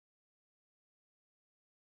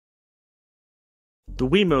The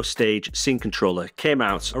Wemo Stage Scene Controller came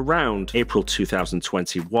out around April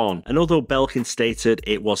 2021, and although Belkin stated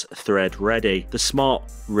it was thread ready, the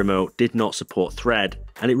smart remote did not support thread,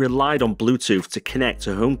 and it relied on Bluetooth to connect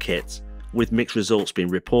to HomeKit, with mixed results being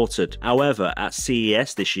reported. However, at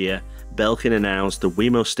CES this year, Belkin announced the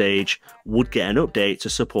Wemo Stage would get an update to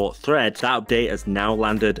support Thread. That update has now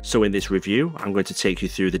landed, so in this review, I'm going to take you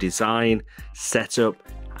through the design, setup,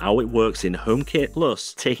 how it works in HomeKit,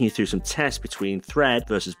 plus taking you through some tests between Thread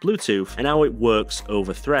versus Bluetooth and how it works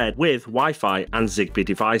over Thread with Wi-Fi and Zigbee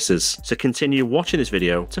devices. So continue watching this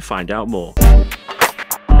video to find out more.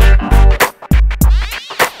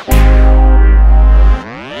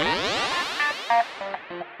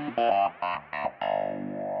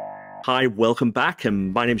 Hi, welcome back,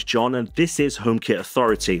 and my name's John, and this is HomeKit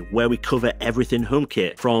Authority, where we cover everything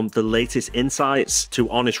HomeKit, from the latest insights to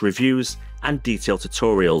honest reviews and detailed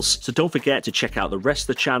tutorials. So don't forget to check out the rest of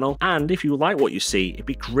the channel, and if you like what you see, it'd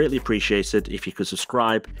be greatly appreciated if you could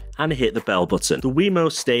subscribe and hit the bell button. The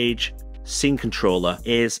Wemo Stage Scene Controller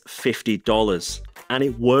is $50. And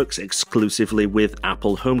it works exclusively with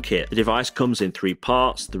Apple HomeKit. The device comes in 3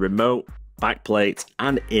 parts: the remote, backplate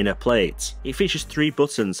and inner plate. It features 3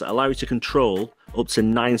 buttons that allow you to control up to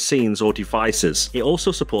 9 scenes or devices. It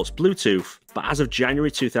also supports Bluetooth, but as of January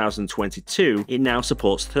 2022, it now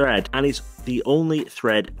supports Thread and is the only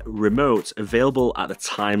Thread remote available at the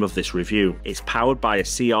time of this review. It's powered by a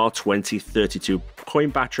CR2032 coin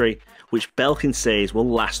battery, which Belkin says will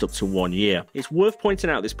last up to 1 year. It's worth pointing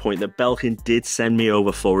out at this point that Belkin did send me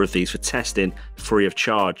over 4 of these for testing free of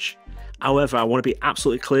charge. However, I want to be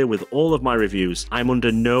absolutely clear with all of my reviews, I'm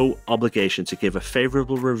under no obligation to give a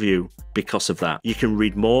favourable review because of that. You can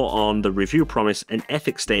read more on the review promise and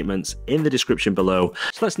ethics statements in the description below.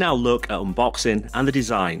 So let's now look at unboxing and the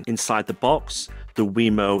design. Inside the box, the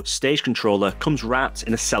Wemo Stage Controller comes wrapped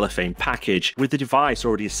in a cellophane package with the device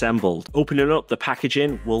already assembled. Opening up the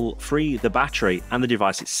packaging will free the battery and the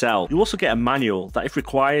device itself. You also get a manual that, if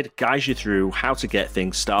required, guides you through how to get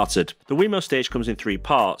things started. The Wemo Stage comes in 3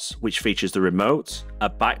 parts, which features the remote, a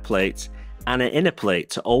backplate, and an inner plate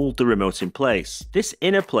to hold the remote in place. This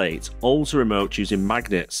inner plate holds the remote using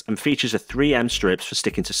magnets and features a 3M strips for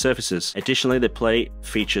sticking to surfaces. Additionally, the plate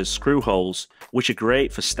features screw holes, which are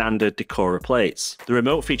great for standard Decora plates. The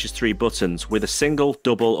remote features 3 buttons with a single,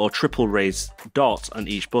 double or triple raised dot on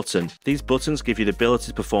each button. These buttons give you the ability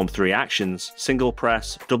to perform 3 actions: single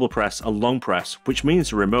press, double press and long press, which means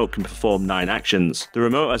the remote can perform 9 actions. The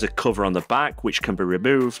remote has a cover on the back which can be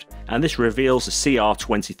removed, and this reveals the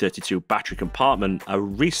CR2032 battery compartment, a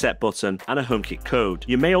reset button and a HomeKit code.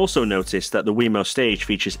 You may also notice that the Wemo Stage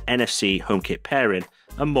features NFC HomeKit pairing,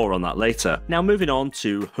 and more on that later. Now moving on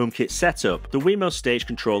to HomeKit setup. The Wemo Stage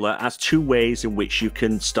Controller has 2 ways in which you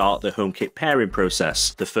can start the HomeKit pairing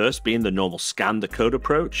process. The first being the normal scan the code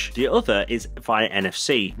approach. The other is via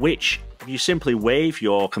NFC, which you simply wave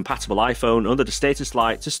your compatible iPhone under the status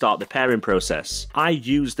light to start the pairing process. I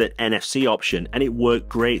used the NFC option and it worked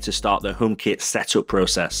great to start the HomeKit setup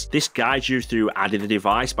process. This guides you through adding the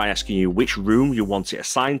device by asking you which room you want it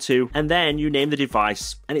assigned to, and then you name the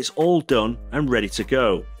device and it's all done and ready to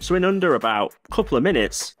go. So in under about a couple of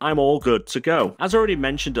minutes, I'm all good to go. As already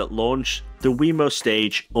mentioned at launch, the Wemo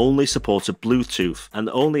Stage only supported Bluetooth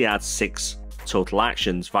and only adds 6 total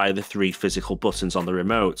actions via the 3 physical buttons on the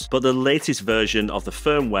remote. But the latest version of the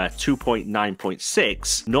firmware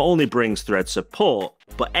 2.9.6 not only brings Thread support,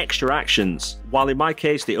 but extra actions. While in my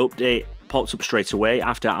case the update popped up straight away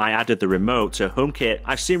after I added the remote to HomeKit,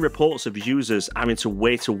 I've seen reports of users having to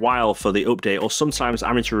wait a while for the update, or sometimes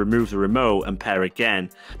having to remove the remote and pair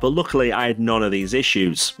again, but luckily I had none of these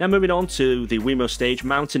issues. Now moving on to the Wemo Stage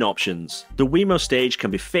mounting options. The Wemo Stage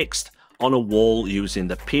can be fixed on a wall using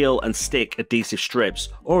the peel and stick adhesive strips,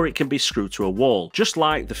 or it can be screwed to a wall. Just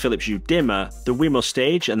like the Philips Hue dimmer, the Wemo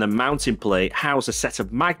Stage and the mounting plate house a set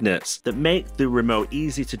of magnets that make the remote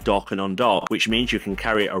easy to dock and undock, which means you can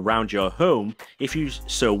carry it around your home if you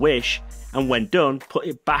so wish, and when done, put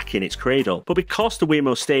it back in its cradle. But because the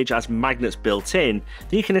Wemo Stage has magnets built in,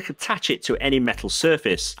 then you can attach it to any metal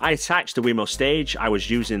surface. I attached the Wemo Stage I was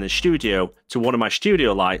using in the studio to one of my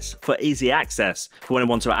studio lights for easy access for when I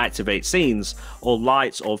want to activate scenes or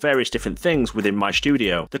lights or various different things within my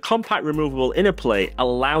studio. The compact removable inner plate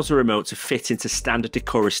allows the remote to fit into standard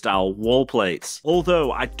Decora style wall plates.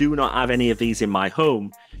 Although I do not have any of these in my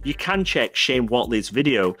home, you can check Shane Watley's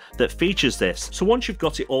video that features this. So once you've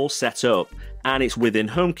got it all set up and it's within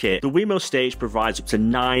HomeKit, the Wemo Stage provides up to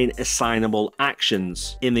 9 assignable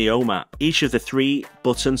actions in the OMAP. Each of the 3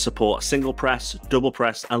 buttons support single press, double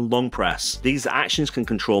press and long press. These actions can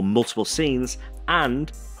control multiple scenes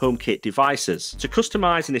and HomeKit devices. To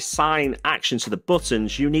customize and assign actions to the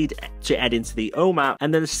buttons, you need to head into the Home app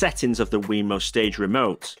and then the settings of the Wemo Stage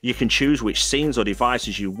remote. You can choose which scenes or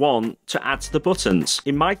devices you want to add to the buttons.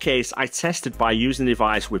 In my case, I tested by using the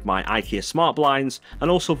device with my IKEA smart blinds and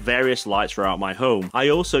also various lights throughout my home. I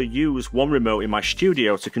also use one remote in my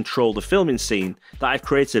studio to control the filming scene that I've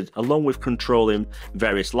created, along with controlling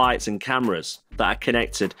various lights and cameras that are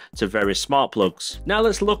connected to various smart plugs. Now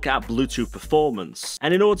let's look at Bluetooth performance.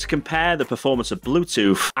 And in order to compare the performance of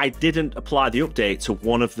Bluetooth, I didn't apply the update to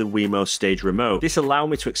one of the Wemo Stage remote. This allowed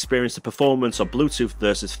me to experience the performance of Bluetooth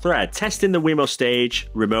versus Thread. Testing the Wemo Stage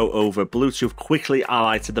remote over Bluetooth quickly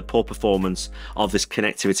highlighted the poor performance of this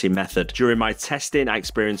connectivity method. During my testing, I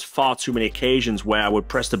experienced far too many occasions where I would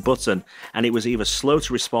press the button and it was either slow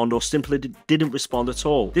to respond or simply didn't respond at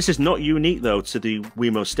all. This is not unique though to the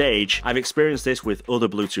Wemo Stage. I've experienced this with other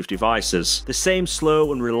Bluetooth devices. The same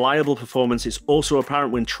slow and reliable performance is also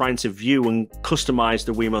apparent when trying to view and customize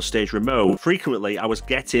the Wemo Stage remote. Frequently, I was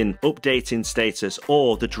getting updating status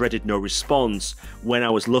or the dreaded no response when I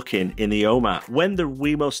was looking in the Home app. When the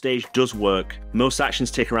Wemo Stage does work, most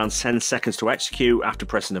actions take around 10 seconds to execute after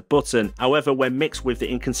pressing a button. However, when mixed with the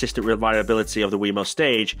inconsistent reliability of the Wemo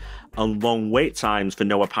Stage and long wait times for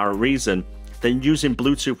no apparent reason, then using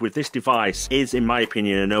Bluetooth with this device is, in my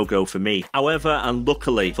opinion, a no-go for me. However, and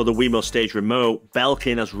luckily for the Wemo Stage remote,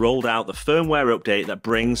 Belkin has rolled out the firmware update that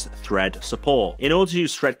brings Thread support. In order to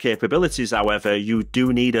use Thread capabilities, however, you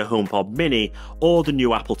do need a HomePod Mini or the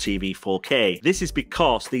new Apple TV 4K. This is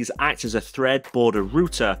because these act as a Thread border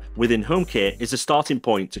router within HomeKit is a starting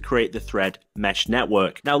point to create the Thread mesh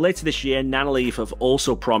network. Now, later this year, Nanoleaf have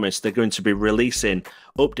also promised they're going to be releasing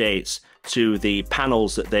updates to the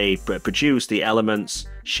panels that they produce, the elements,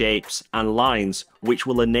 shapes and lines, which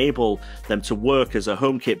will enable them to work as a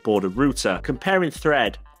HomeKit border router. Comparing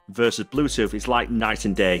Thread versus Bluetooth is like night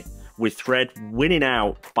and day, with Thread winning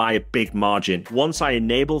out by a big margin. Once I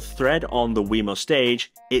enabled Thread on the Wemo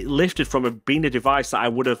Stage, it lifted from being a device that I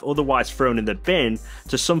would have otherwise thrown in the bin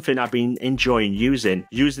to something I've been enjoying using.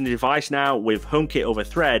 Using the device now with HomeKit over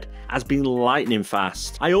Thread has been lightning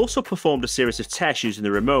fast. I also performed a series of tests using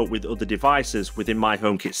the remote with other devices within my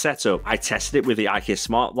HomeKit setup. I tested it with the IKEA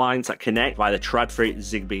smart blinds that connect via the Trad-free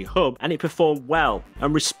Zigbee hub, and it performed well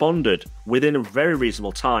and responded within a very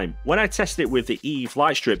reasonable time. When I tested it with the Eve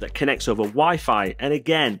light strip that connects over Wi-Fi, and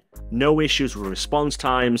again, no issues with response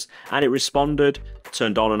times, and it responded,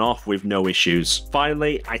 turned on and off with no issues.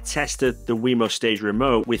 Finally, I tested the Wemo Stage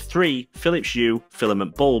remote with 3 Philips Hue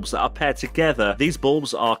filament bulbs that are paired together. These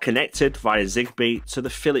bulbs are connected via Zigbee to the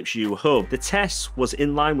Philips Hue hub. The test was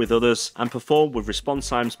in line with others and performed with response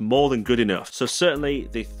times more than good enough. So certainly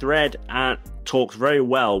the Thread talks very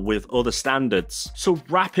well with other standards. So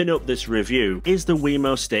wrapping up this review, is the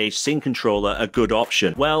Wemo Stage Scene Controller a good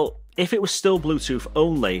option? Well, if it was still Bluetooth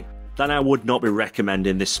only, then I would not be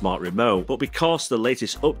recommending this smart remote. But because the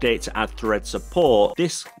latest update to add Thread support,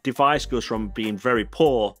 this device goes from being very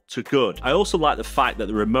poor to good. I also like the fact that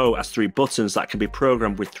the remote has 3 buttons that can be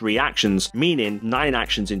programmed with 3 actions, meaning 9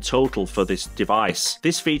 actions in total for this device.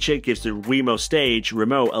 This feature gives the Wemo Stage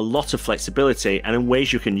remote a lot of flexibility and in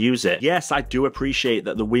ways you can use it. Yes, I do appreciate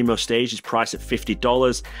that the Wemo Stage is priced at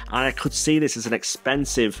 $50, and I could see this as an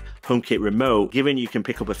expensive HomeKit remote, given you can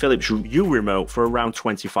pick up a Philips Hue remote for around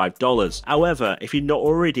 $25. However, if you're not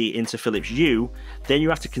already into Philips Hue, then you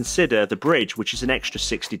have to consider the bridge, which is an extra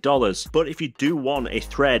 $60. But if you do want a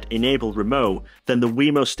Thread enabled remote, then the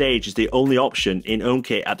Wemo Stage is the only option in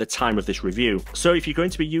HomeKit at the time of this review. So if you're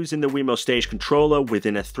going to be using the Wemo Stage controller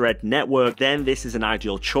within a Thread network, then this is an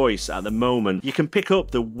ideal choice at the moment. You can pick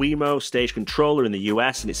up the Wemo Stage controller in the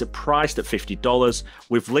US and it's priced at $50,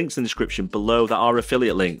 with links in the description below that are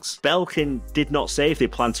affiliate links. Belkin did not say if they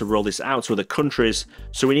plan to roll this out to other countries,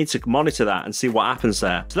 so we need to monitor that and see what happens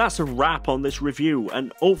there. So that's a wrap on this review,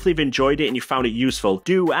 and hopefully you've enjoyed it and you found it useful.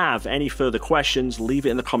 Do have any further questions, leave it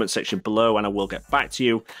in the comment section below and I will get back to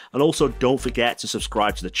you. And also don't forget to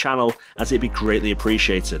subscribe to the channel, as it'd be greatly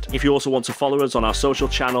appreciated. If you also want to follow us on our social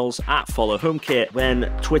channels at Follow HomeKit,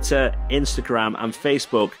 then Twitter, Instagram and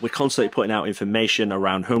Facebook, we're constantly putting out information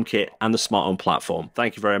around HomeKit and the smart home platform.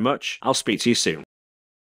 Thank you very much. I'll speak to you soon.